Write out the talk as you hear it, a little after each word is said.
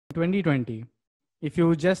2020, if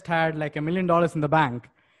you just had like $1 million in the bank,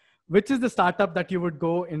 which is the startup that you would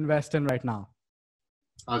go invest in right now?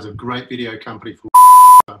 There's a great video company for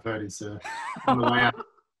I've heard is on the way out.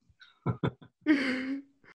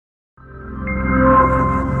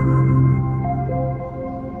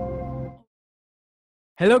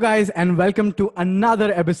 Hello guys, and welcome to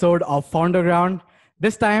another episode of FounderGround.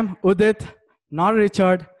 This time, Udit, not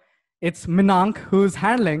Richard, it's Minank who's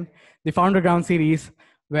handling the FounderGround series,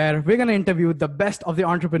 where we're going to interview the best of the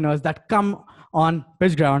entrepreneurs that come on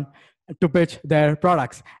PitchGround to pitch their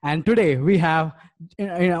products. And today we have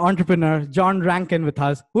an entrepreneur, John Rankin, with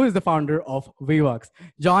us, who is the founder of Vieworks.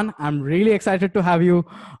 John, I'm really excited to have you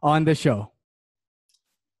on the show.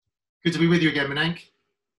 Good to be with you again, Minank.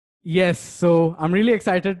 Yes, so I'm really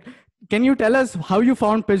excited. Can you tell us how you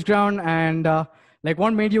found PitchGround and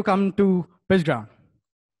what made you come to PitchGround?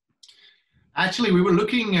 Actually, we were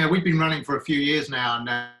looking, we've been running for a few years now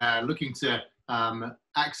and looking to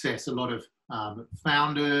access a lot of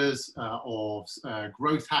founders, of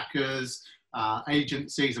growth hackers,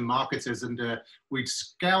 agencies and marketers. And we'd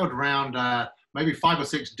scoured around maybe 5 or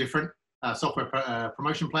 6 different software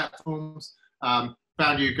promotion platforms.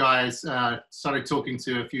 Found you guys, started talking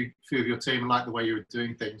to a few of your team and liked the way you were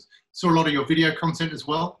doing things. Saw a lot of your video content as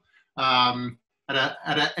well. Had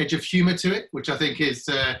an edge of humor to it, which I think is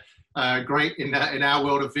great in our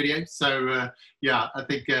world of video. So yeah, I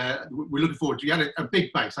think we're looking forward to. You had a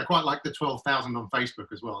big base. I quite like the 12,000 on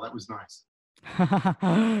Facebook as well. That was nice.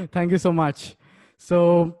 Thank you so much.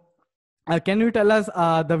 So can you tell us,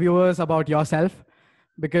 the viewers, about yourself?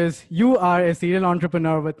 Because you are a serial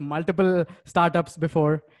entrepreneur with multiple startups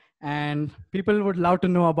before, and people would love to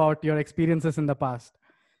know about your experiences in the past.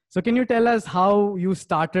 So can you tell us how you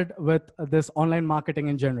started with this online marketing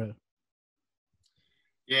in general?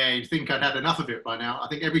 Yeah, you'd think I'd had enough of it by now. I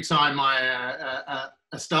think every time a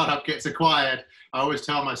startup gets acquired, I always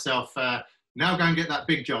tell myself, now go and get that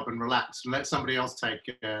big job and relax and let somebody else take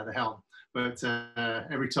the helm. But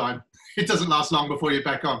every time, it doesn't last long before you're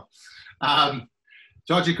back on.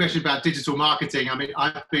 To answer your question about digital marketing, I mean,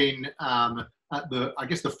 I've been at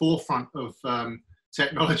the forefront of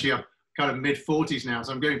technology. I'm kind of mid-40s now,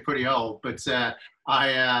 so I'm getting pretty old. But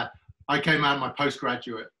I came out of my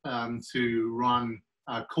postgraduate to run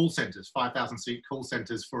call centers, 5,000-seat call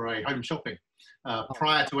centers for a home shopping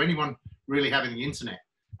prior to anyone really having the internet.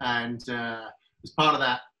 And as part of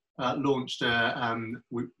that, launched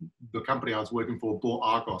the company I was working for bought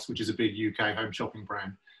Argos, which is a big UK home shopping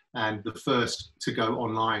brand, and the first to go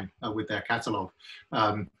online with their catalog.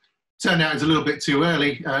 Turned out it's a little bit too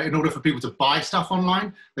early. In order for people to buy stuff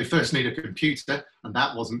online, they first need a computer, and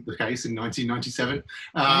that wasn't the case in 1997.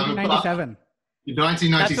 1997.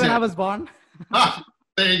 1997. That's when I was born.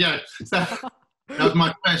 There you go. So, that was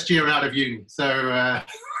my first year out of uni. So,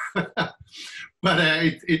 but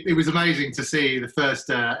it was amazing to see the first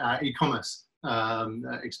e-commerce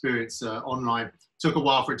experience online. Took a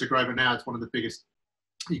while for it to grow, but now it's one of the biggest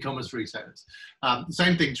e-commerce retailers.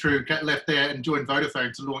 Same thing true, left there and joined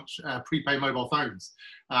Vodafone to launch prepaid mobile phones.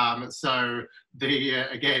 So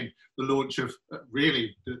again, the launch of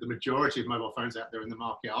really the majority of mobile phones out there in the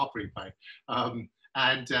market are prepaid.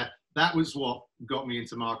 And that was what got me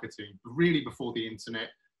into marketing, really before the internet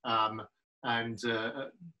and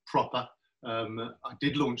proper. I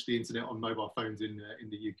did launch the internet on mobile phones in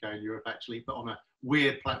the UK and Europe, actually, but on a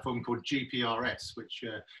weird platform called GPRS, which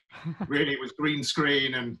really was green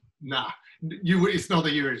screen and it's not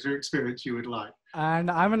the user experience you would like. And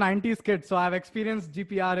I'm a 90s kid, so I've experienced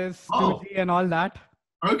GPRS, 2G and all that.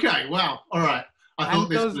 Okay, wow, all right. I thought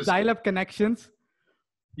this was dial-up connections.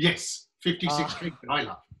 Yes, 56 gig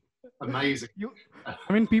dial-up. Amazing.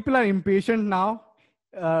 I mean, people are impatient now,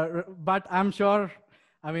 but I'm sure.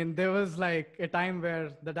 I mean, there was like a time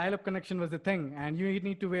where the dial-up connection was the thing, and you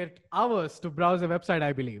need to wait hours to browse a website,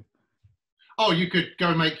 I believe. Oh, you could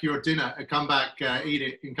go make your dinner and come back, eat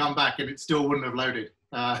it, and come back, and it still wouldn't have loaded.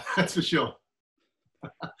 That's for sure.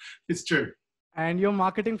 It's true. And you're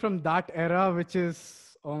marketing from that era, which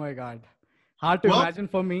is, oh my God, hard to imagine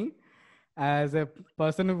for me as a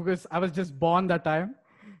person because I was just born that time.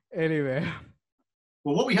 Anyway.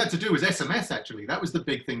 Well, what we had to do was SMS, actually. That was the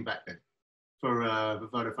big thing back then. For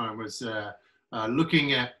Vodafone was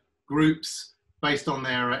looking at groups based on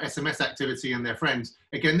their SMS activity and their friends.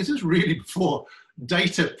 Again, this is really before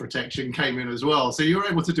data protection came in as well. So you were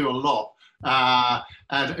able to do a lot.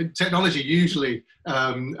 And technology usually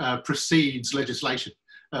precedes legislation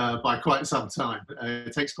by quite some time.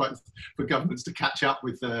 It takes quite for governments to catch up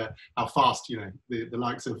with how fast the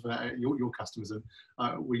likes of your customers and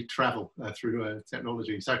we travel through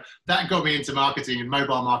technology. So that got me into marketing and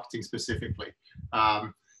mobile marketing specifically.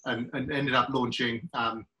 and ended up launching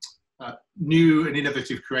new and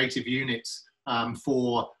innovative creative units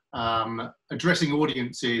for addressing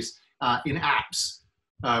audiences in apps,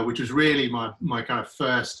 which was really my kind of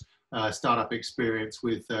first startup experience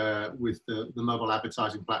with the mobile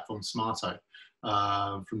advertising platform Smarto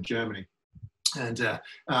from Germany. And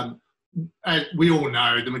as we all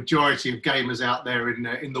know, the majority of gamers out there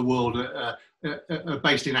in the world are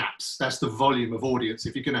based in apps. That's the volume of audience.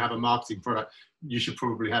 If you're going to have a marketing product, you should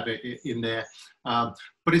probably have it in there.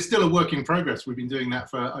 But it's still a work in progress. We've been doing that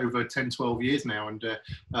for over 10, 12 years now. And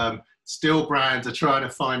still brands are trying to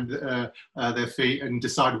find their feet and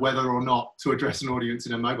decide whether or not to address an audience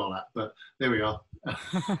in a mobile app. But there we are.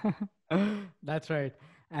 That's right.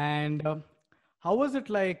 And how was it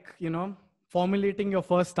like, formulating your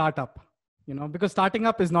first startup? Because starting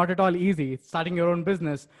up is not at all easy. Starting your own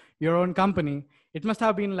business, your own company, it must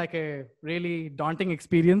have been like a really daunting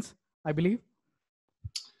experience, I believe.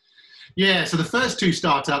 Yeah, so the first two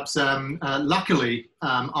startups, luckily,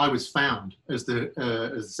 I was found as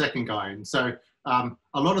the second guy. And so a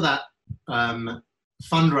lot of that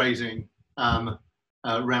fundraising round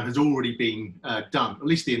has already been done, at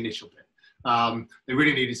least the initial bit. They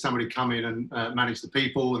really needed somebody to come in and manage the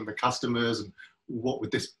people and the customers and what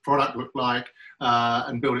would this product look like,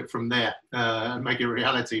 and build it from there and make it a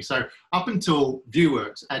reality. So up until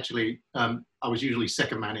Vieworks, actually, I was usually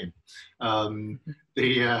second man in,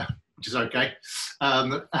 which is okay.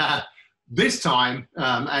 This time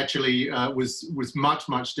actually was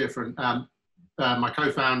much different. My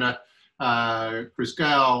co-founder, Chris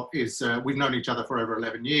Gale, we've known each other for over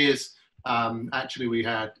 11 years. Actually, we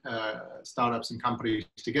had startups and companies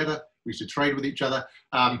together. We used to trade with each other.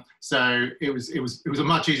 So it was a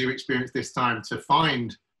much easier experience this time to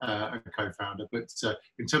find a co-founder. But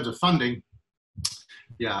in terms of funding,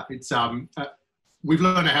 yeah, it's we've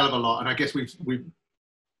learned a hell of a lot. And I guess we've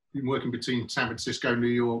been working between San Francisco, New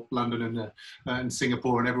York, London, and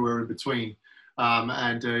Singapore, and everywhere in between.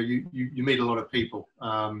 And you meet a lot of people.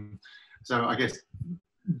 So I guess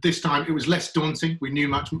this time it was less daunting. We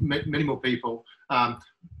knew many more people.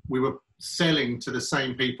 We were selling to the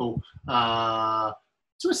same people, to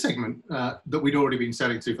a segment that we'd already been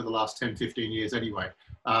selling to for the last 10, 15 years anyway.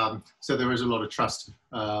 So there was a lot of trust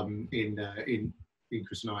in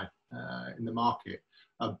Chris and I in the market.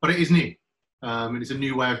 But it is new. And it's a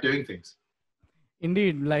new way of doing things.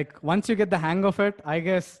 Indeed. Like once you get the hang of it, I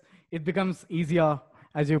guess it becomes easier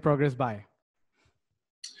as you progress by.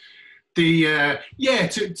 Yeah,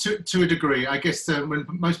 to a degree. I guess when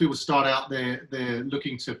most people start out, they're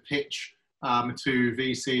looking to pitch to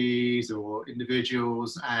VCs or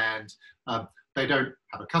individuals, and they don't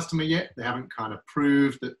have a customer yet. They haven't kind of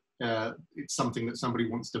proved that it's something that somebody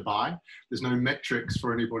wants to buy. There's no metrics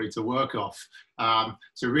for anybody to work off.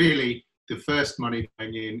 So really, the first money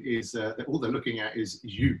going in is that all they're looking at is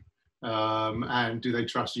you, and do they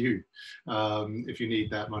trust you if you need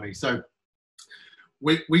that money? So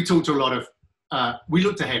we talked to a lot of, we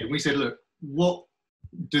looked ahead and we said, look, what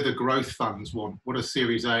do the growth funds want? What does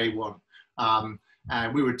Series A want?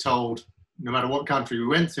 And we were told, no matter what country we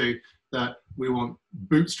went to, that we want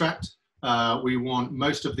bootstrapped. We want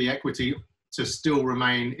most of the equity to still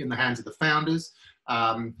remain in the hands of the founders.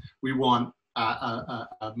 We want a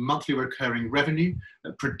monthly recurring revenue,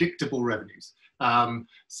 predictable revenues.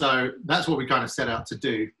 So that's what we kind of set out to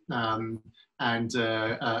do.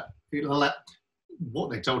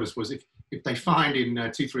 What they told us was if they find in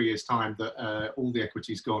 2-3 years time that all the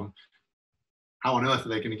equity's gone, how on earth are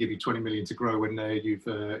they going to give you 20 million to grow when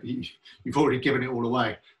you've already given it all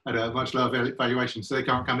away at a much lower valuation, so they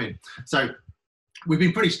can't come in. So we've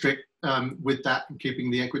been pretty strict with that and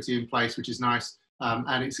keeping the equity in place, which is nice.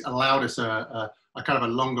 And it's allowed us a kind of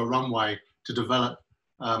a longer runway to develop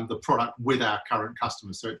the product with our current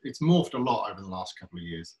customers. So it's morphed a lot over the last couple of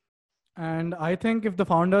years. And I think if the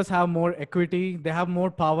founders have more equity, they have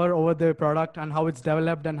more power over their product and how it's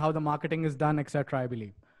developed and how the marketing is done, etc., I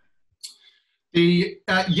believe.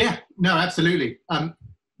 Yeah, no, absolutely.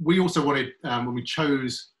 We also wanted, when we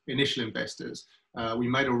chose initial investors, we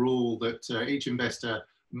made a rule that each investor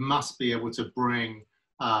must be able to bring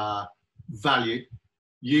value,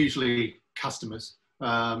 usually customers,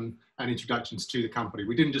 and introductions to the company.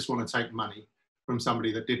 We didn't just want to take money from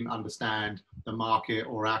somebody that didn't understand the market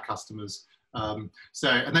or our customers. And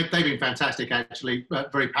they've been fantastic, actually,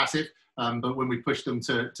 very passive. But when we pushed them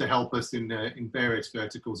to help us in various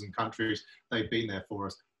verticals and countries, they've been there for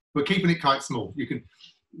us. We're keeping it quite small. You can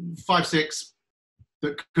 5-6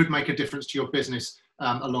 that could make a difference to your business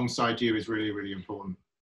alongside you is really, really important.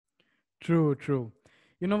 True.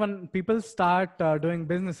 When people start doing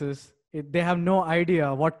businesses, they have no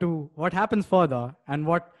idea what happens further and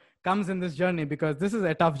what comes in this journey, because this is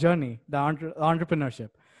a tough journey, the entrepreneurship.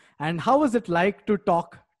 And how was it like to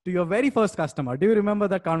talk to your very first customer? Do you remember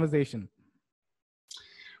that conversation?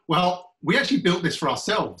 Well, we actually built this for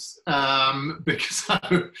ourselves because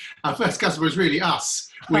our first customer was really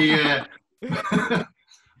us. We've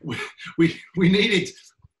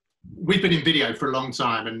been in video for a long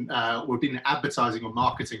time, and we've been advertising or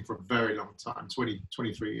marketing for a very long time,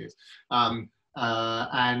 23 years.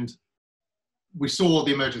 And we saw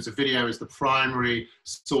the emergence of video as the primary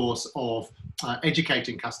source of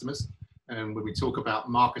educating customers. And when we talk about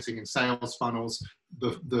marketing and sales funnels,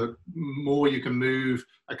 the more you can move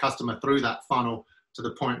a customer through that funnel to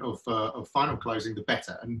the point of final closing, the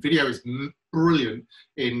better. And video is brilliant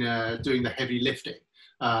in doing the heavy lifting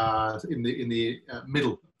in the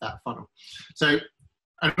middle of that funnel. So,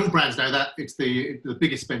 and all brands know that it's the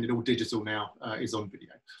biggest spend in all digital now is on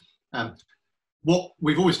video. What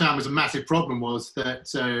we've always found was a massive problem was that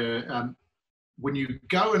when you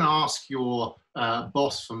go and ask your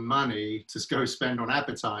boss for money to go spend on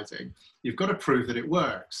advertising, you've got to prove that it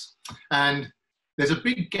works. And there's a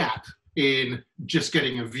big gap in just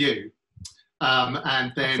getting a view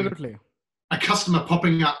and then Absolutely. a customer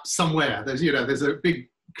popping up somewhere. There's a big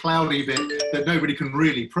cloudy bit that nobody can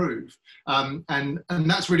really prove. And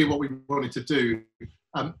that's really what we wanted to do.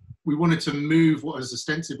 We wanted to move what is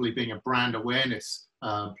ostensibly being a brand awareness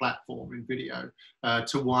platform in video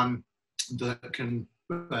to one that can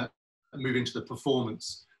move into the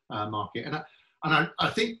performance market. And I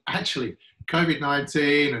think actually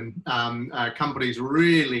COVID-19 and companies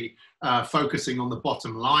really focusing on the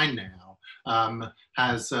bottom line now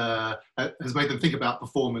has made them think about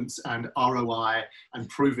performance and ROI and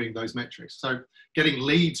proving those metrics. So getting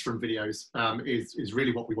leads from videos is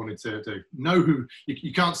really what we wanted to do. Know who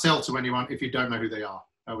you can't sell to anyone if you don't know who they are.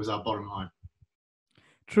 That was our bottom line.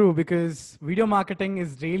 True, because video marketing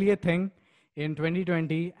is really a thing in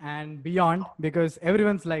 2020 and beyond, because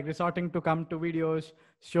everyone's like resorting to come to videos,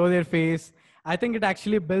 show their face. I think it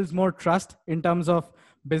actually builds more trust in terms of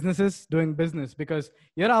businesses doing business, because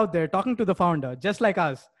you're out there talking to the founder, just like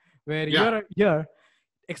us, where you're here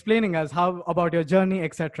explaining us how about your journey,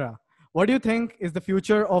 etc. What do you think is the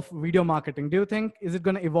future of video marketing? Do you think is it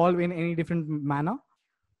going to evolve in any different manner?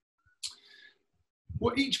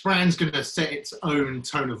 Well, each brand's going to set its own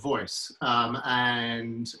tone of voice,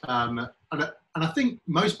 and I think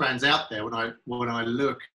most brands out there, when I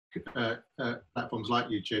look at platforms like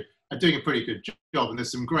YouTube, are doing a pretty good job. And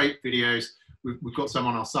there's some great videos. We've got some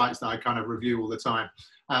on our sites that I kind of review all the time.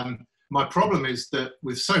 My problem is that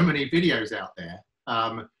with so many videos out there,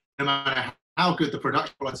 no matter how good the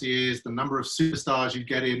production quality is, the number of superstars you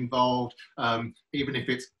get involved, even if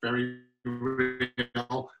it's very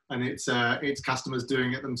real and it's customers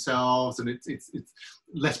doing it themselves and it's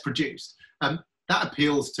less produced, that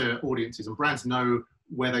appeals to audiences, and brands know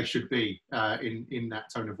where they should be in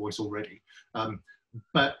that tone of voice already.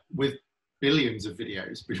 But with billions of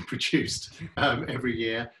videos being produced every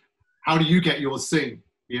year, how do you get yours seen?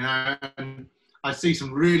 And I see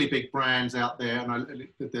some really big brands out there, and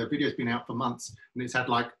the video's been out for months and it's had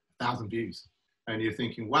like 1,000 views. And you're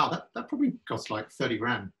thinking, wow, that probably costs like 30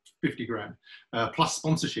 grand, 50 grand, plus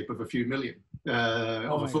sponsorship of a few million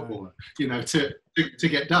of a footballer, to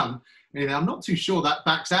get done. And I'm not too sure that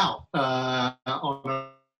backs out on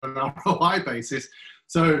an ROI basis.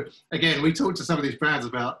 So again, we talked to some of these brands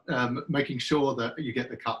about making sure that you get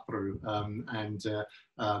the cut through, and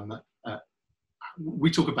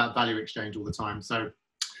we talk about value exchange all the time. So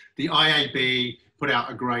the IAB put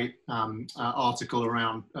out a great article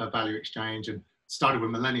around value exchange, and started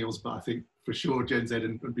with millennials, but I think for sure Gen Z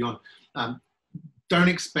and beyond. Don't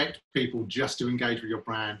expect people just to engage with your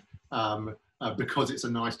brand because it's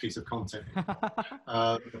a nice piece of content.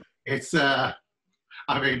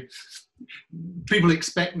 People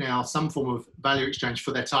expect now some form of value exchange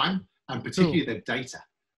for their time and particularly their data.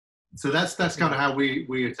 So that's kind of how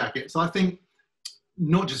we attack it. So I think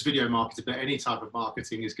not just video marketing, but any type of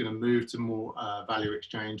marketing is going to move to more value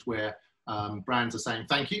exchange, where brands are saying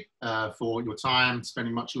thank you for your time,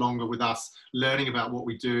 spending much longer with us, learning about what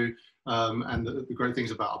we do, and the great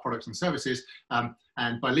things about our products and services.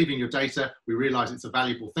 And by leaving your data, we realize it's a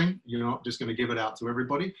valuable thing. You're not just going to give it out to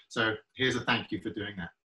everybody. So here's a thank you for doing that.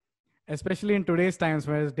 Especially in today's times,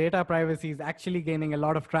 where data privacy is actually gaining a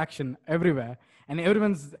lot of traction everywhere, and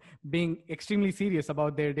everyone's being extremely serious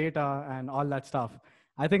about their data and all that stuff.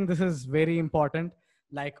 I think this is very important,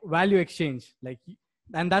 like value exchange,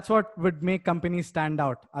 and that's what would make companies stand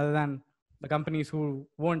out, other than the companies who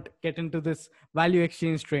won't get into this value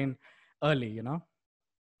exchange train early,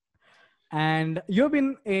 And you've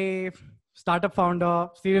been a startup founder,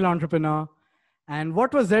 serial entrepreneur. And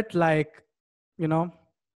what was it like, you know,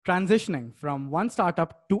 transitioning from one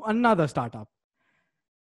startup to another startup?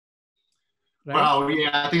 Right? Well,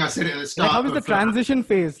 yeah, I think I said it at the Like, start. how is the transition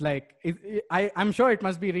phase? Like, I'm sure it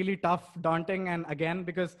must be really tough, daunting, and again,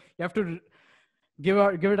 because you have to give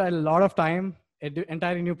it a lot of time,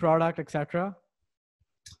 entirely new product, etc.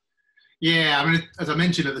 Yeah, I mean, as I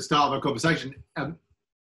mentioned at the start of our conversation,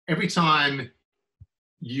 every time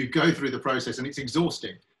you go through the process, and it's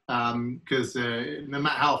exhausting, because no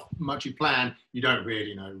matter how much you plan, you don't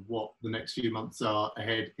really know what the next few months are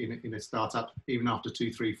ahead in a startup, even after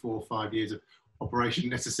 2, 3, 4, 5 years of operation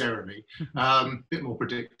necessarily. A bit more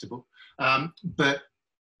predictable. But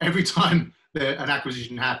every time an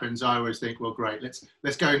acquisition happens, I always think, well, great,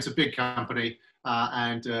 let's go into a big company,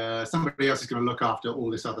 and somebody else is going to look after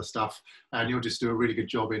all this other stuff, and you'll just do a really good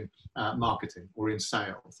job in marketing or in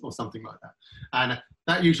sales or something like that. And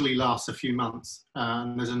that usually lasts a few months,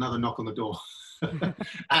 and there's another knock on the door,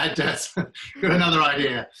 and got another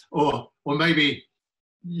idea, or maybe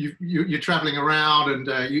you're traveling around,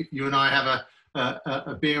 and you and I have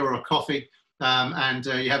a beer or a coffee, and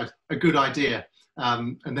you have a good idea.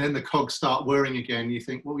 And then the cogs start whirring again. You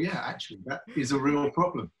think, well, yeah, actually, that is a real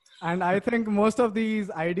problem. And I think most of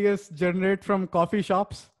these ideas generate from coffee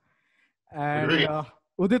shops. And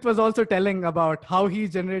Udit was also telling about how he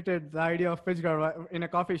generated the idea of PitchGround in a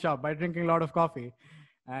coffee shop by drinking a lot of coffee.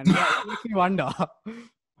 And yeah, it makes me wonder.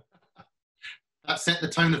 That set the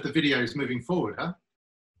tone of the videos moving forward, huh?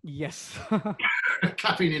 Yes.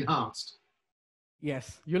 Caffeine enhanced.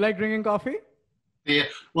 Yes. You like drinking coffee? Yeah,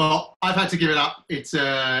 well, I've had to give it up. It's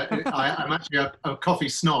I'm actually a coffee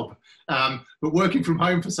snob, but working from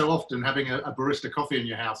home for so often, having a barista coffee in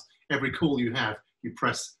your house, every call you have, you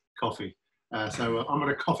press coffee. So I'm on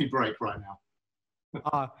a coffee break right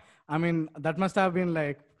now. I mean, that must have been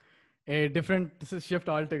like a different shift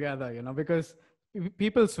altogether, you know, because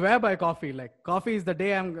people swear by coffee. Like coffee is the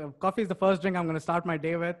first drink I'm going to start my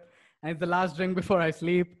day with, and it's the last drink before I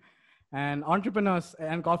sleep. And entrepreneurs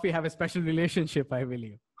and coffee have a special relationship, I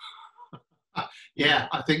believe. Yeah,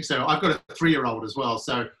 I think so. I've got a 3-year-old as well,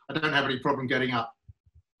 so I don't have any problem getting up.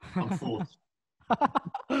 I'm forced.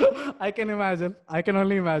 I can imagine. I can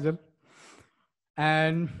only imagine.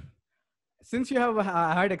 And since you have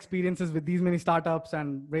had experiences with these many startups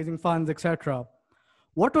and raising funds, etc.,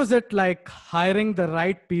 what was it like hiring the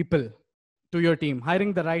right people to your team,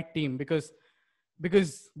 hiring the right team? Because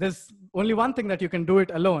there's only one thing that you can do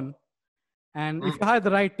it alone. And if you hire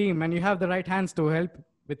the right team and you have the right hands to help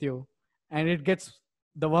with you, and it gets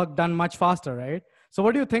the work done much faster, right? So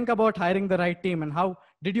what do you think about hiring the right team, and how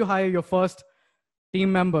did you hire your first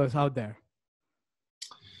team members out there?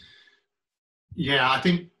 Yeah, I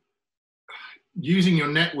think using your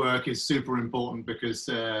network is super important, because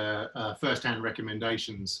first-hand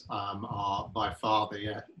recommendations are by far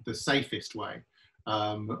the safest way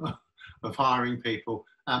of hiring people.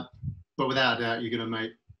 But without a doubt, you're going to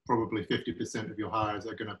make probably 50% of your hires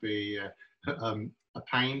are going to be a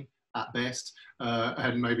pain at best,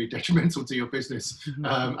 and maybe detrimental to your business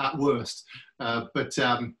at worst. But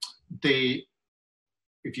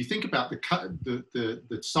if you think about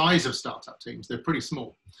the size of startup teams, they're pretty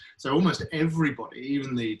small. So almost everybody,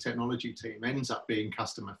 even the technology team, ends up being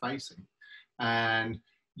customer facing. And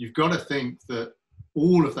you've got to think that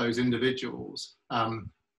all of those individuals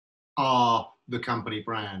are the company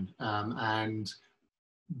brand. And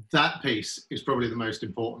that piece is probably the most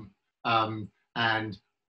important. And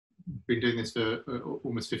been doing this for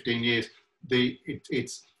almost 15 years.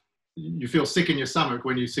 You feel sick in your stomach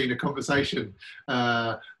when you've seen a conversation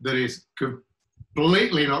that is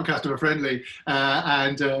completely not customer friendly,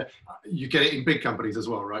 and you get it in big companies as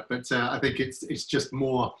well, right? But I think it's just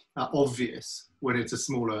more obvious when it's a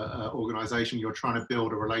smaller organization. You're trying to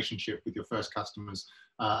build a relationship with your first customers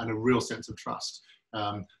and a real sense of trust.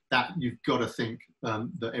 That you've got to think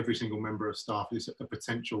that every single member of staff is a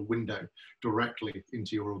potential window directly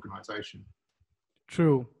into your organization.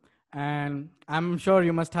 True. And I'm sure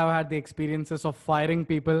you must have had the experiences of firing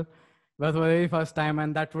people for the very first time,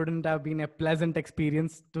 and that wouldn't have been a pleasant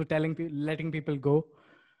experience to letting people go.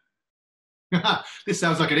 This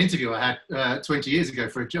sounds like an interview I had 20 years ago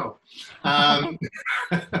for a job.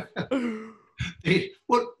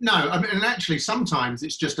 Well, no, I mean, and actually sometimes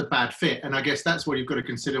it's just a bad fit. And I guess that's what you've got to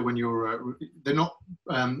consider when they're not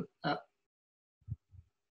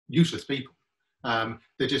useless people.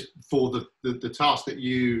 They're just for the task that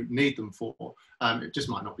you need them for. It just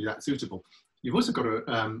might not be that suitable. You've also got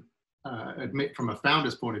to admit from a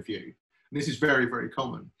founder's point of view, and this is very, very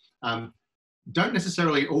common, don't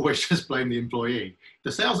necessarily always just blame the employee.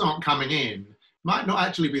 The sales aren't coming in, might not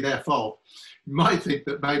actually be their fault. You might think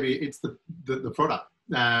that maybe it's the product.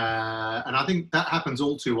 And I think that happens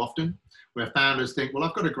all too often, where founders think, well,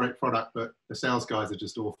 I've got a great product, but the sales guys are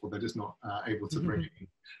just awful. They're just not able to bring it in.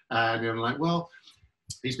 And you're like, well,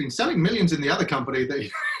 he's been selling millions in the other company that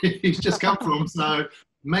he's just come from, so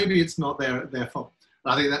maybe it's not their fault.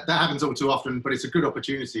 I think that happens all too often, but it's a good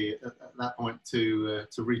opportunity at that point to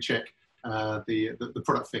recheck the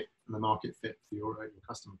product fit and the market fit for your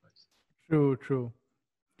customer base. True, true.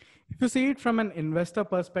 If you see it from an investor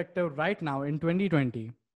perspective right now in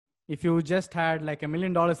 2020, if you just had like $1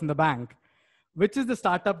 million in the bank, which is the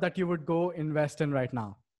startup that you would go invest in right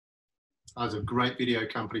now? There's a great video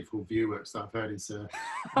company called Vieworks that I've heard is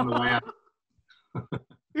on the way out.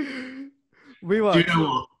 Vieworks. Do you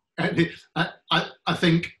know what? I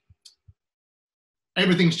think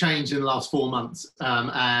everything's changed in the last 4 months,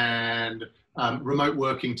 and remote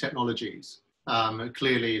working technologies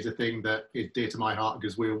clearly is a thing that is dear to my heart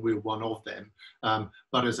because we're one of them.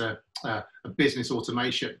 But as a business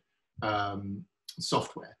automation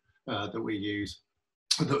software that we use,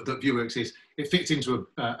 that Vieworks is, it fits into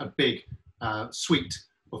a big suite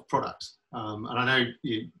of products. And I know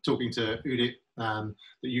you're talking to Udit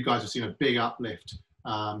that you guys have seen a big uplift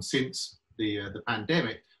since the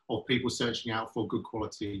pandemic of people searching out for good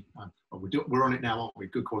quality. We're on it now, aren't we?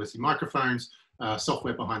 Good quality microphones,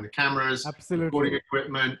 software behind the cameras, absolutely, recording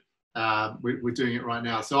equipment. We're doing it right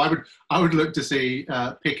now. So I would look to see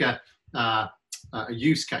pick a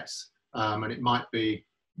use case, and it might be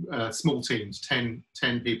small teams, 10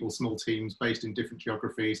 people, small teams based in different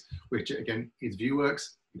geographies, which again is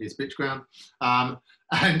Vieworks, it is PitchGround,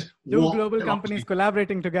 and two global companies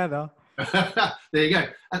collaborating together. There you go.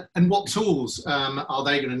 And what tools are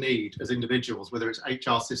they going to need as individuals, whether it's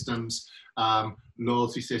HR systems,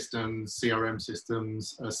 loyalty systems, CRM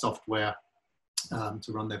systems, software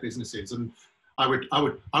to run their businesses. And I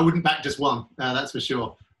wouldn't back just one, that's for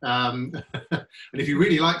sure. And if you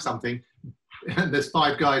really like something, there's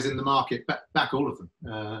 5 guys in the market, back all of them.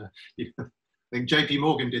 I think JP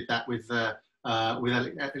Morgan did that with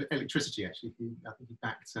electricity, actually. I think he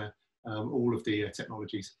backed all of the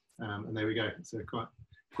technologies. And there we go. It's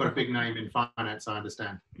quite a big name in finance, I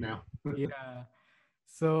understand now. Yeah.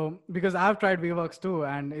 So, because I've tried Vieworks too,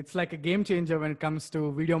 and it's like a game changer when it comes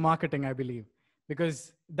to video marketing, I believe.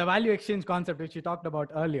 Because the value exchange concept, which you talked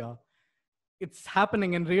about earlier, it's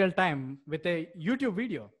happening in real time with a YouTube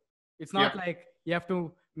video. It's not like you have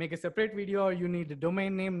to make a separate video or you need a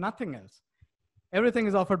domain name, nothing else. Everything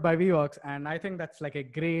is offered by Vieworks. And I think that's like a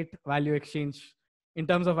great value exchange. In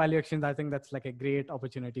terms of value exchange, I think that's like a great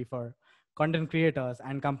opportunity for content creators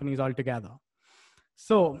and companies altogether.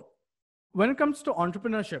 So when it comes to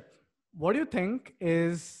entrepreneurship, what do you think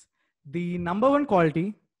is the number one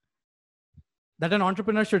quality that an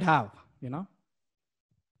entrepreneur should have? You know,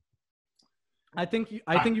 I think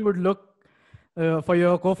you would look for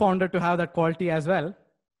your co-founder to have that quality as well.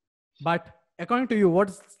 But according to you,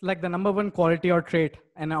 what's like the number one quality or trait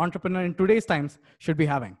an entrepreneur in today's times should be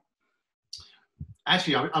having?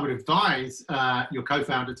 Actually, I would advise your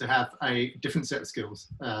co-founder to have a different set of skills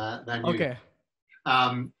than you. Okay.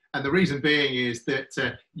 And the reason being is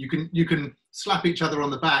that you can slap each other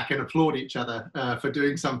on the back and applaud each other for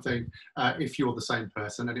doing something if you're the same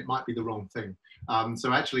person, and it might be the wrong thing.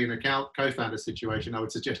 So actually, in a co-founder situation, I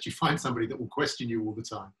would suggest you find somebody that will question you all the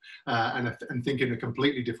time and think in a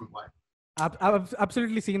completely different way. I've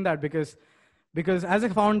absolutely seen that because as a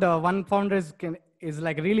founder, one founder is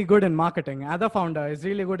like really good in marketing. Other founder is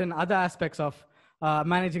really good in other aspects of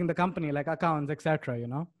managing the company, like accounts, etc. You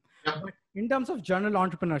know. Yep. But in terms of general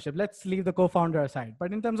entrepreneurship, let's leave the co-founder aside.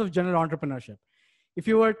 But in terms of general entrepreneurship, if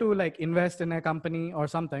you were to like invest in a company or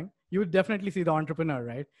something, you would definitely see the entrepreneur,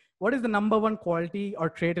 right? What is the number one quality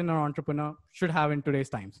or trait an entrepreneur should have in today's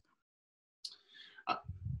times?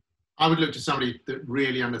 I would look to somebody that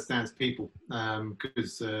really understands people,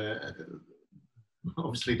 because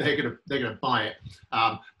obviously they're gonna buy it,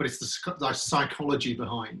 but it's the psychology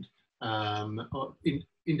behind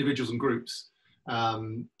individuals and groups.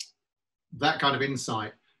 That kind of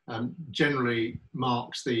insight generally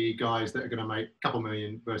marks the guys that are going to make a couple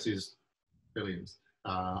million versus billions,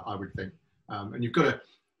 I would think. And you've got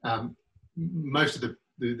to, most of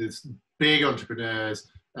the big entrepreneurs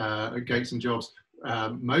at Gates and Jobs,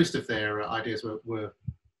 most of their ideas were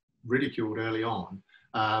ridiculed early on,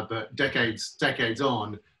 but decades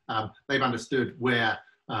on, they've understood where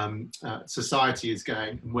society is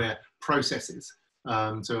going and where processes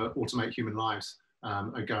to automate human lives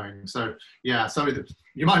are going. So yeah, somebody that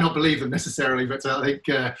you might not believe them necessarily, but I think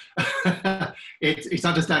it's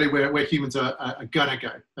understanding where humans are gonna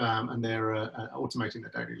go, and they're automating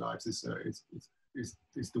their daily lives is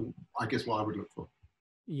the, I guess, what I would look for.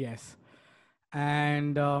 Yes.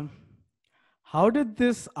 And how did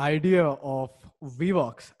this idea of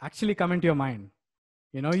Vieworks actually come into your mind?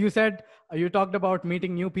 You know, you said you talked about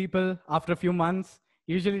meeting new people after a few months.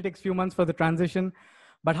 Usually it takes a few months for the transition.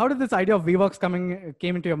 But how did this idea of Vieworks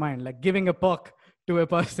came into your mind? Like giving a perk to a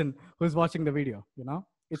person who's watching the video, you know?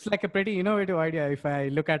 It's like a pretty innovative idea if I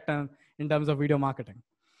look at in terms of video marketing.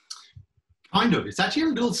 Kind of. It's actually a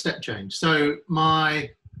little step change. So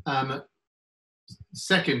my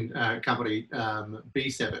second company,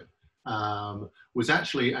 B7, was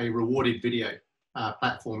actually a rewarded video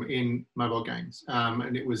platform in mobile games.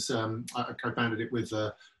 And it was, I co-founded it with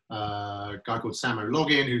a guy called Samo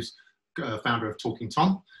Login, who's founder of Talking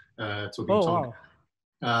Tom. Wow.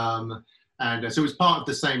 And so it was part of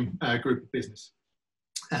the same group of business,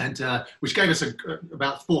 and which gave us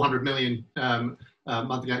about 400 million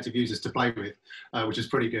monthly active users to play with, which is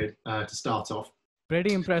pretty good to start off.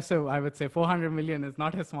 Pretty impressive, I would say. 400 million is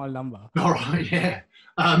not a small number. All right, yeah.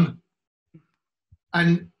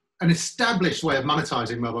 And an established way of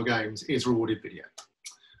monetizing mobile games is rewarded video.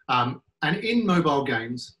 And in mobile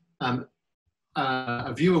games,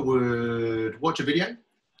 a viewer would watch a video.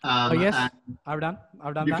 Oh, yes, I've done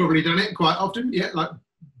you've that. probably done it quite often, yeah, like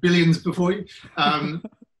billions before you.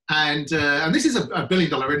 And this is a $1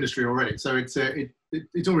 billion industry already, so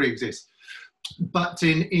it already exists. But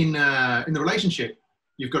in the relationship,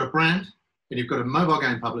 you've got a brand, and you've got a mobile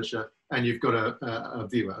game publisher, and you've got a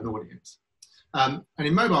viewer, an audience. And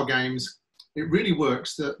in mobile games, it really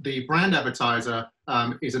works that the brand advertiser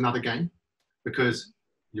is another game, because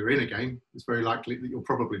you're in a game. It's very likely that you'll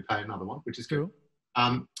probably pay another one, which is good.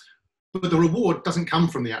 But the reward doesn't come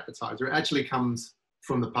from the advertiser. It actually comes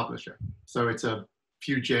from the publisher. So it's a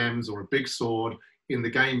few gems or a big sword in the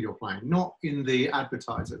game you're playing, not in the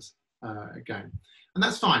advertiser's game. And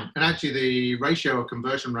that's fine. And actually the ratio of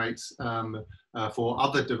conversion rates for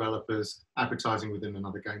other developers advertising within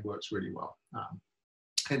another game works really well.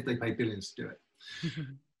 Hence they pay billions to do it.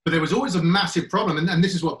 But there was always a massive problem, and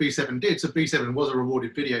this is what B7 did. So B7 was a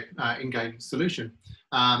rewarded video in-game solution.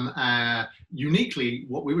 Uniquely,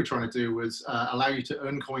 what we were trying to do was allow you to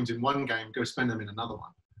earn coins in one game, go spend them in another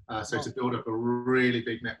one. So to build up a really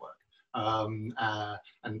big network.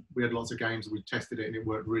 And we had lots of games, we tested it, and it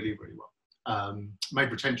worked really, really well. Made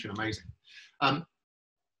retention amazing.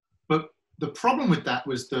 But the problem with that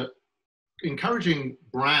was that encouraging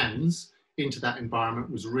brands into that environment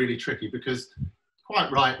was really tricky, because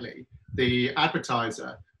quite rightly, the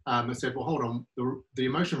advertiser said, well, hold on, the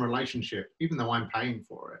emotional relationship, even though I'm paying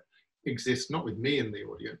for it, exists not with me and the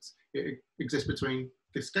audience, it exists between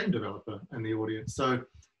this game developer and the audience. So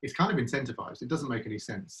it's kind of incentivized. It doesn't make any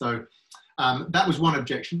sense. So that was one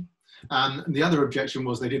objection. And the other objection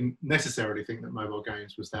was they didn't necessarily think that mobile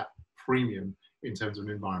games was that premium in terms of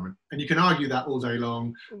an environment. And you can argue that all day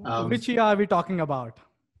long. Which year are we talking about?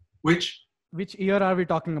 Which year are we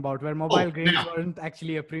talking about where mobile games weren't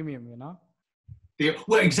actually a premium, you know?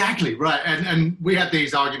 Well, exactly, right. And we had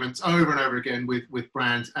these arguments over and over again with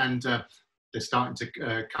brands, and they're starting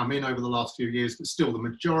to come in over the last few years, but still the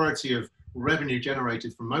majority of revenue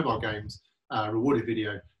generated from mobile games, rewarded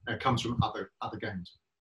video, comes from other games.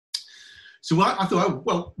 So I thought, oh,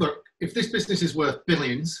 well, look, if this business is worth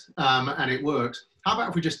billions and it works, how about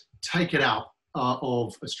if we just take it out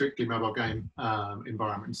of a strictly mobile game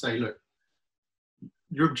environment and say, look,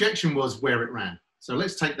 your objection was where it ran. So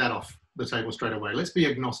let's take that off the table straight away. Let's be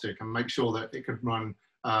agnostic and make sure that it could run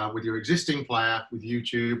with your existing player, with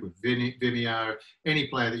YouTube, with Vimeo, any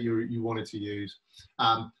player that you wanted to use.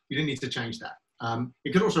 You didn't need to change that.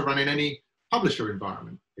 It could also run in any publisher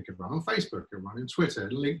environment. It could run on Facebook, it could run in Twitter,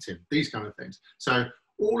 LinkedIn, these kind of things. So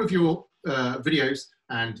all of your videos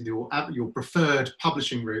and your preferred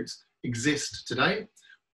publishing routes exist today.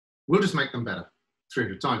 We'll just make them better,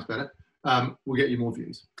 300 times better. We'll get you more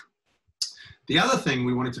views. The other thing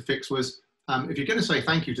we wanted to fix was, if you're going to say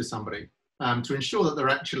thank you to somebody, to ensure that they're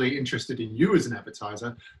actually interested in you as an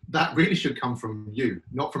advertiser, that really should come from you,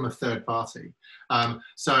 not from a third party.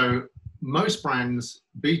 So most brands,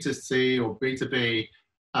 B2C or B2B,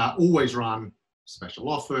 always run special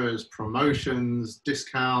offers, promotions,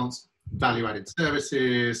 discounts, value-added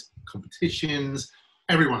services, competitions,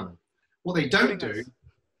 every one of them. What they don't do,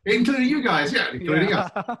 including you guys, yeah, including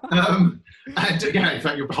us. And yeah, in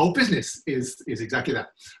fact, your whole business is exactly that.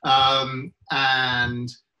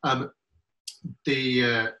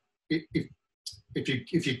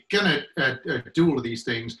 If you're gonna do all of these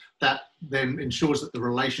things, that then ensures that the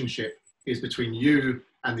relationship is between you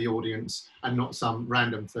and the audience and not some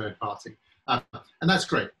random third party. And that's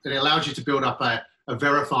great. It allows you to build up a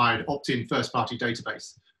verified opt-in first-party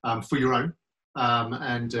database for your own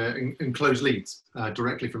and close leads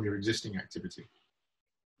directly from your existing activity.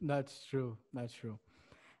 That's true. That's true.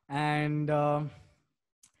 And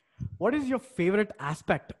what is your favorite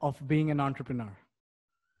aspect of being an entrepreneur?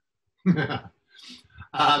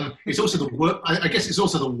 It's also the I guess it's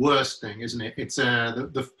also the worst thing, isn't it? It's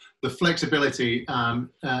the flexibility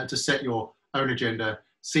to set your own agenda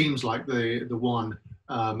seems like the one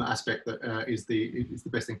aspect that is the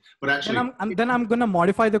best thing. But actually, then I'm going to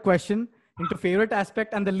modify the question into favorite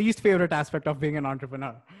aspect and the least favorite aspect of being an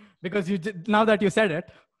entrepreneur, because now that you said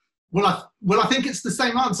it. Well, I think it's the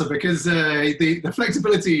same answer, because the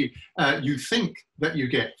flexibility you think that you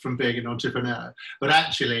get from being an entrepreneur, but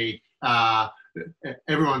actually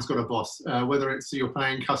everyone's got a boss, whether it's your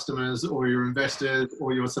paying customers or your investors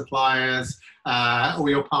or your suppliers or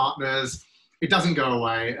your partners. It doesn't go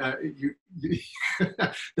away.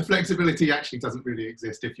 The flexibility actually doesn't really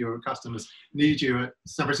exist. If your customers need you at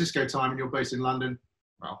San Francisco time and you're based in London,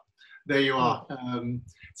 well, there you are.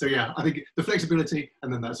 So yeah, I think the flexibility,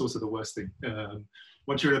 and then that's also the worst thing.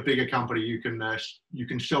 Once you're in a bigger company, you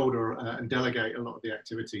can shoulder and delegate a lot of the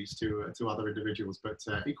activities to other individuals, but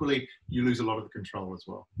equally you lose a lot of the control as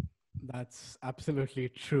well. That's absolutely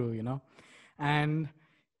true, you know. And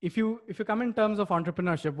if you come in terms of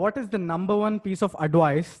entrepreneurship, what is the number one piece of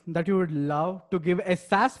advice that you would love to give a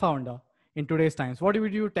SaaS founder in today's times? What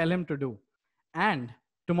would you tell him to do? And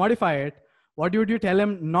to modify it, what would you tell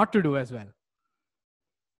him not to do as well?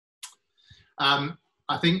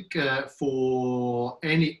 I think for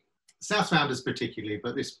any SaaS founders particularly,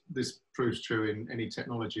 but this proves true in any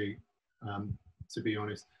technology, to be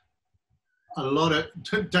honest,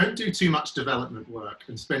 don't do too much development work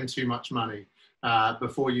and spend too much money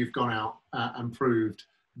before you've gone out and proved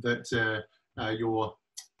that your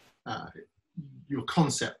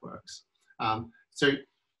concept works. So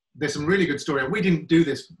there's some really good story. We didn't do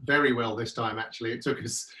this very well this time, actually. It took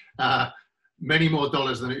us many more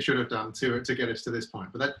dollars than it should have done to get us to this point,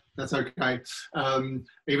 but that's okay.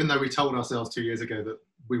 Even though we told ourselves 2 years ago that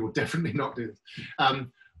we will definitely not do this.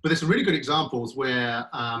 But there's some really good examples where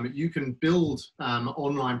you can build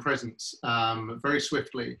online presence very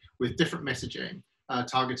swiftly with different messaging,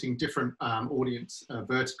 targeting different audience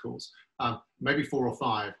verticals, maybe 4 or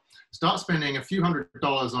 5. Start spending a few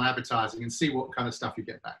 $100s on advertising and see what kind of stuff you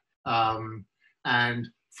get back. And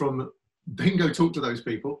from bingo, talk to those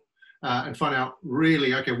people and find out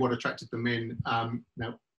really, okay, what attracted them in.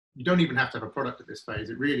 Now, you don't even have to have a product at this phase.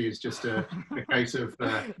 It really is just a case of...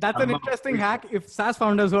 That's an interesting hack. If SaaS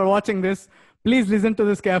founders who are watching this, please listen to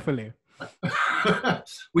this carefully.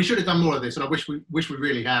 We should have done more of this, and I wish we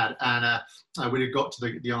really had, and we'd have got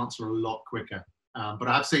to the answer a lot quicker. But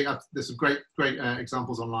I have seen there's some great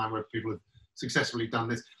examples online where people have successfully done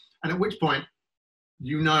this, and at which point,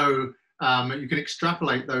 you can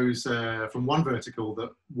extrapolate those from one vertical that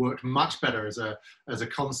worked much better as a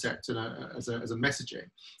concept and as a messaging.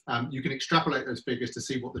 You can extrapolate those figures to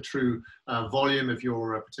see what the true volume of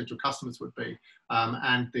your potential customers would be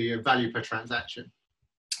and the value per transaction.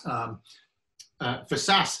 For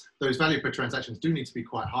SaaS, those value per transactions do need to be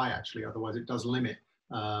quite high, actually. Otherwise, it does limit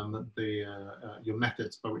your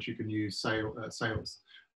methods by which you can use sales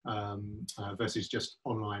versus just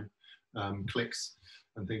online clicks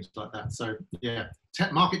and things like that. So yeah,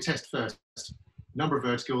 market test first, number of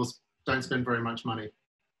verticals, don't spend very much money,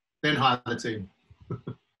 then hire the team.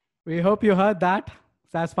 We hope you heard that,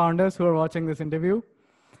 SaaS founders who are watching this interview.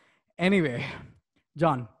 Anyway,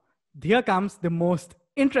 John, here comes the most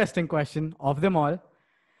interesting question of them all.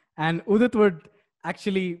 And Udit would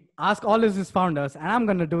actually ask all of his founders, and I'm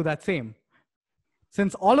going to do that same.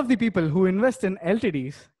 Since all of the people who invest in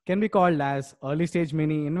LTDs can be called as early stage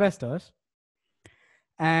mini investors,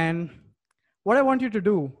 and what I want you to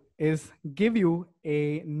do is give you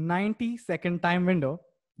a 90-second time window,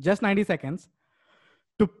 just 90 seconds,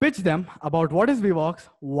 to pitch them about what is Vieworks,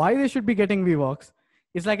 why they should be getting Vieworks.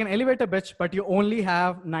 It's like an elevator pitch, but you only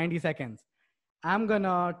have 90 seconds. I'm going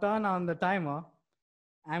to turn on the timer.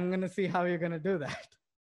 I'm going to see how you're going to do that.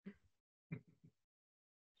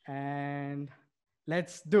 And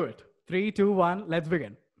let's do it. 3, 2, 1, let's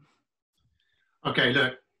begin. Okay,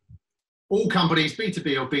 look. All companies,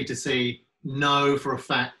 B2B or B2C, know for a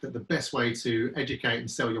fact that the best way to educate and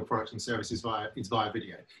sell your products and services is via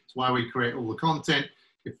video. It's why we create all the content.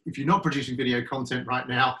 If you're not producing video content right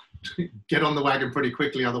now, get on the wagon pretty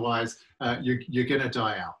quickly, otherwise you're going to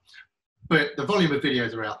die out. But the volume of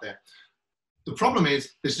videos are out there. The problem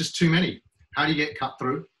is there's just too many. How do you get cut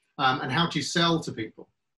through? And how do you sell to people?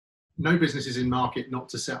 No business is in market not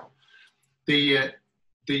to sell. The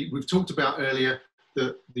we've talked about earlier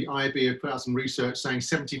that the IAB have put out some research saying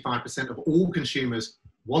 75% of all consumers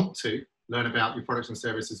want to learn about your products and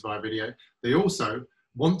services via video. They also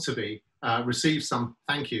want to receive some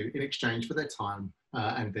thank you in exchange for their time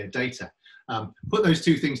and their data. Put those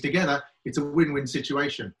two things together, it's a win-win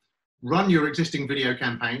situation. Run your existing video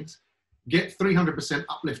campaigns, get 300%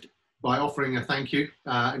 uplift by offering a thank you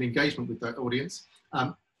and engagement with the audience.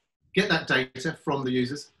 Get that data from the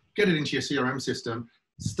users, get it into your CRM system,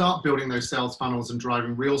 start building those sales funnels and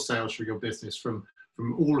driving real sales for your business from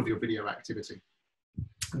all of your video activity.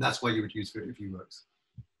 And that's why you would use Vieworks.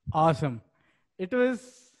 Awesome. It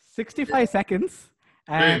was 65 seconds.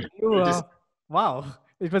 And wow,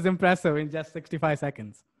 it was impressive in just 65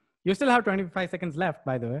 seconds. You still have 25 seconds left,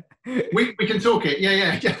 by the way. We can talk it.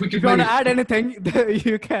 Yeah. We can. If you want to add anything,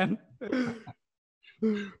 you can.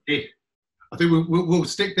 Yeah. I think we'll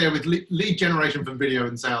stick there with lead generation from video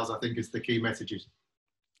and sales, I think is the key messages.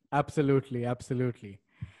 Absolutely.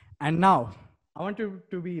 And now I want to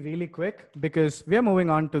be really quick because we are moving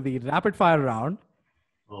on to the rapid fire round.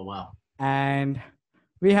 Oh, wow. And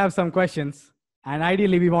we have some questions. And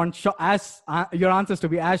ideally, we want your answers to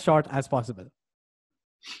be as short as possible.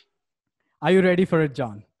 Are you ready for it,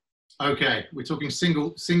 John? Okay. We're talking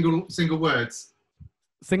single words.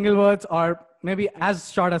 Single words or maybe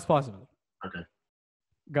as short as possible. Okay.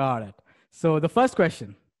 Got it. So the first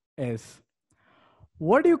question is,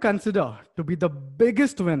 what do you consider to be the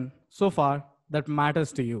biggest win so far that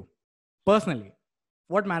matters to you? Personally,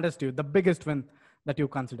 what matters to you? The biggest win that you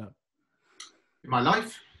consider? In my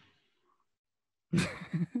life?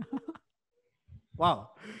 Wow.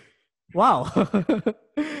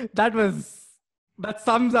 That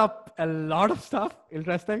sums up a lot of stuff.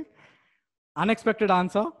 Interesting. Unexpected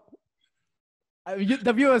answer.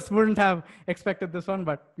 The viewers wouldn't have expected this one,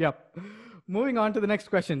 but yeah. Moving on to the next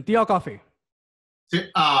question. Tea or coffee?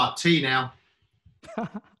 Tea now.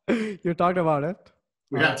 You talked about it.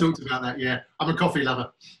 We have talked about that, yeah. I'm a coffee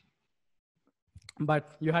lover.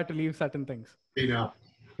 But you had to leave certain things. Tea now.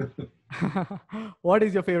 What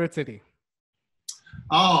is your favorite city?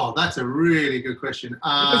 Oh, that's a really good question.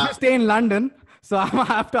 Because you stay in London, so I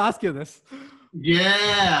have to ask you this.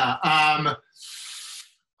 Yeah. I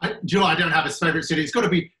don't have a favorite city. It's got to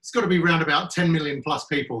be around about 10 million plus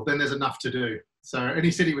people. Then there's enough to do. So any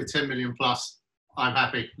city with 10 million plus, I'm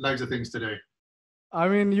happy. Loads of things to do. I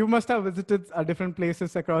mean, you must have visited different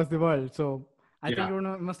places across the world. So I think you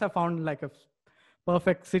must have found like a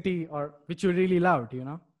perfect city or which you really loved, you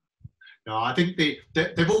know? No, I think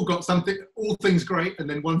they've all got something, all things great. And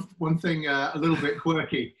then one thing a little bit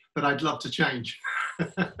quirky that I'd love to change.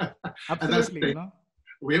 Absolutely, you know?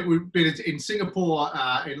 We've been in Singapore,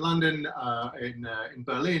 in London, in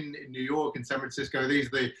Berlin, in New York, in San Francisco. These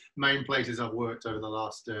are the main places I've worked over the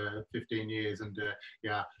last 15 years. And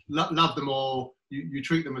love them all. You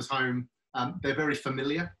treat them as home. They're very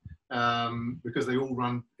familiar because they all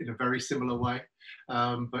run in a very similar way.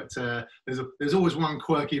 But there's always one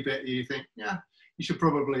quirky bit that you think, yeah, you should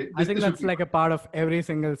probably. I think that's like a part of every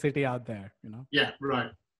single city out there, you know? Yeah,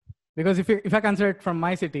 right. Because if I consider it from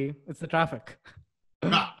my city, it's the traffic.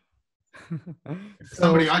 I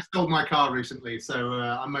sold my car recently, so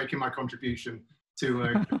I'm making my contribution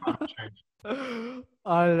to climate change.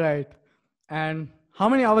 All right. And how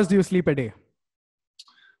many hours do you sleep a day?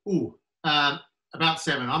 About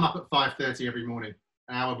 7. I'm up at 5:30 every morning,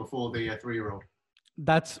 an hour before the 3-year-old.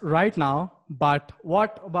 That's right now. But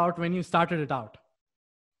what about when you started it out?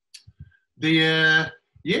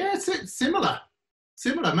 It's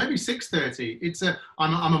similar, maybe 6:30.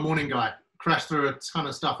 I'm a morning guy. Crash through a ton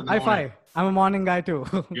of stuff in the morning. High five. I'm a morning guy too.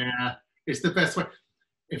 Yeah, it's the best way.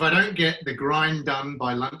 If I don't get the grind done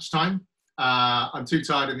by lunchtime, I'm too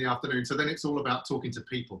tired in the afternoon. So then it's all about talking to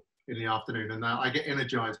people in the afternoon, and I get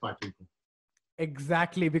energized by people.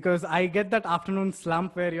 Exactly, because I get that afternoon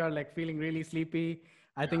slump where you're like feeling really sleepy.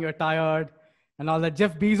 I think you're tired and all that.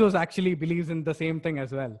 Jeff Bezos actually believes in the same thing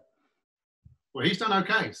as well. Well, he's done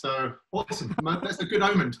okay. So awesome. That's a good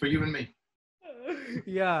omen for you and me.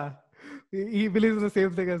 Yeah. He believes in the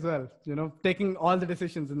same thing as well, you know, taking all the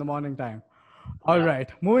decisions in the morning time. All right.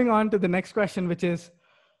 Moving on to the next question, which is,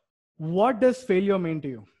 what does failure mean to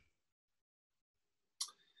you?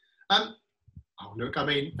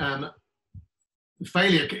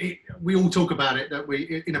 Failure, we all talk about it, that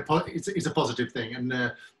it's a positive thing. And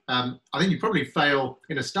I think you probably fail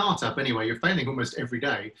in a startup anyway. You're failing almost every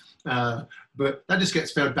day, but that just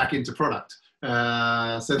gets fed back into product.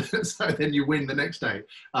 So then you win the next day.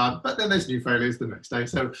 But then there's new failures the next day.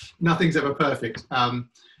 So nothing's ever perfect.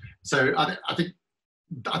 So I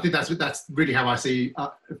think that's really how I see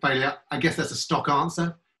failure. I guess that's a stock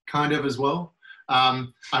answer kind of as well.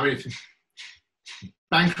 I mean,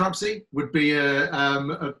 bankruptcy would be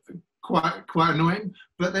quite annoying.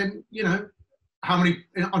 But then, you know, how many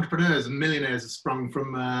entrepreneurs and millionaires have sprung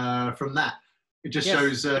from that? It just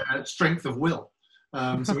shows strength of will.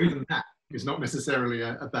 So even that is not necessarily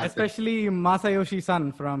a bad Especially thing. Masayoshi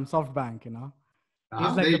Son from SoftBank, you know.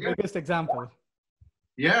 He's like the biggest example.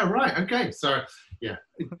 Yeah, right. Okay. So, yeah.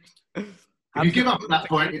 If you give up at that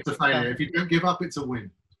point, it's a failure. If you don't give up, it's a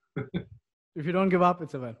win. If you don't give up,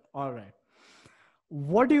 it's a win. All right.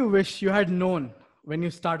 What do you wish you had known when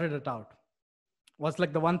you started it out? What's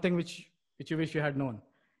like the one thing which you wish you had known?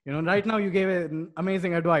 You know, right now you gave an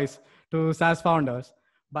amazing advice to SaaS founders,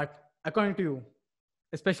 but according to you,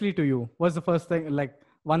 especially to you, what's the first thing, like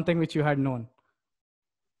one thing which you had known,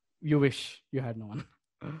 you wish you had known?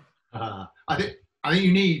 I think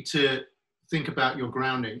you need to think about your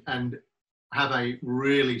grounding and have a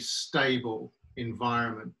really stable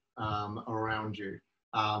environment around you.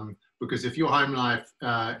 Because if your home life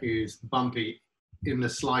is bumpy in the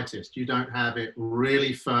slightest, you don't have it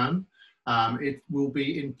really firm, it will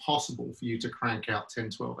be impossible for you to crank out 10,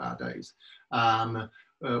 12-hour days,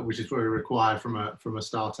 which is very required from a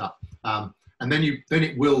startup. And then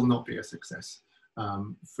it will not be a success,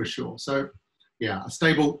 for sure. So yeah, a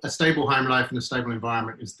stable home life and a stable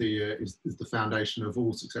environment is the foundation of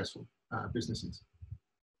all successful businesses.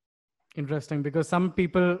 Interesting, because some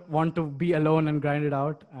people want to be alone and grind it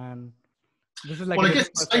out, and this is like. Well, I guess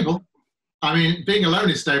it's stable. I mean, being alone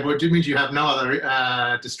is stable. It means you have no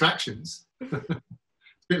other distractions. It's a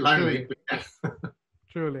bit lonely. Truly. But yeah.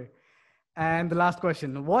 Truly. And the last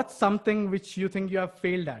question: what's something which you think you have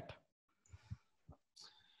failed at?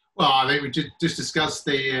 Well, I think we just discussed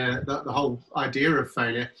the whole idea of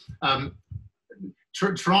failure.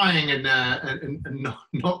 Trying and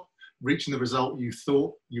not reaching the result you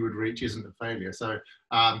thought you would reach isn't a failure. So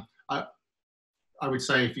I would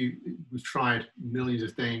say if we've tried millions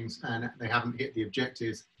of things and they haven't hit the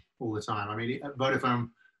objectives all the time. I mean, at Vodafone,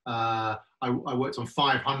 I worked on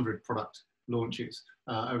 500 product launches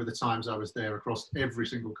over the times I was there across every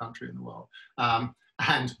single country in the world.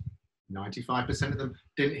 And 95% of them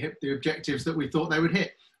didn't hit the objectives that we thought they would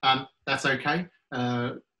hit. That's okay.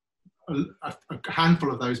 A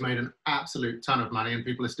handful of those made an absolute ton of money and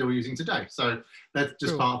people are still using today. So that's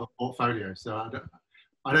just part of the portfolio. So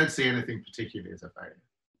I don't see anything particularly as a failure.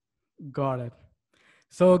 Got it.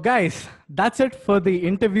 So guys, that's it for the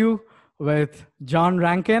interview with John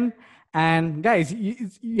Rankin. And guys,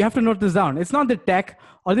 you have to note this down. It's not the tech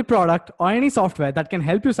or the product or any software that can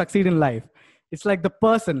help you succeed in life. It's like the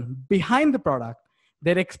person behind the product,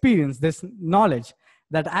 their experience, this knowledge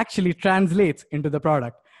that actually translates into the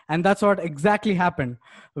product. And that's what exactly happened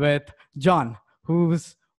with John,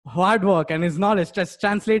 whose hard work and his knowledge just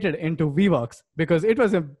translated into Vieworks, because it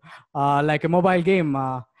was like a mobile game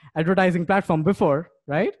advertising platform before,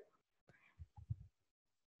 right?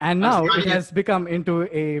 And now it has become into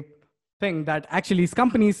a thing that actually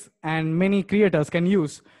companies and many creators can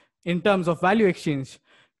use in terms of value exchange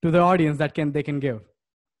to the audience that they can give.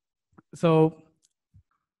 So,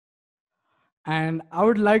 and I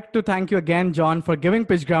would like to thank you again, John, for giving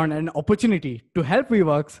PitchGround an opportunity to help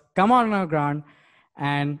Vieworks come on our ground.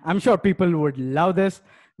 And I'm sure people would love this.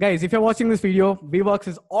 Guys, if you're watching this video, Vieworks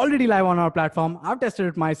is already live on our platform. I've tested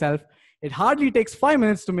it myself. It hardly takes 5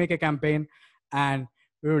 minutes to make a campaign. And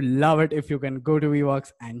we would love it if you can go to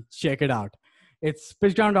Vieworks and check it out. It's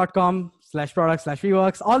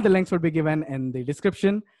pitchground.com/product/Vieworks. All the links will be given in the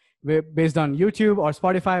description based on YouTube or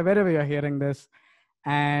Spotify, wherever you're hearing this.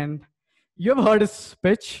 And you've heard his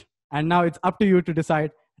pitch, and now it's up to you to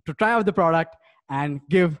decide to try out the product and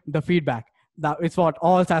give the feedback. It's what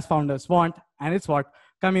all SaaS founders want, and it's what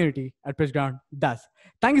community at PitchGround does.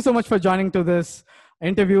 Thank you so much for joining to this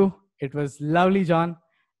interview. It was lovely, John,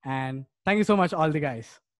 and thank you so much, all the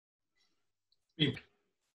guys.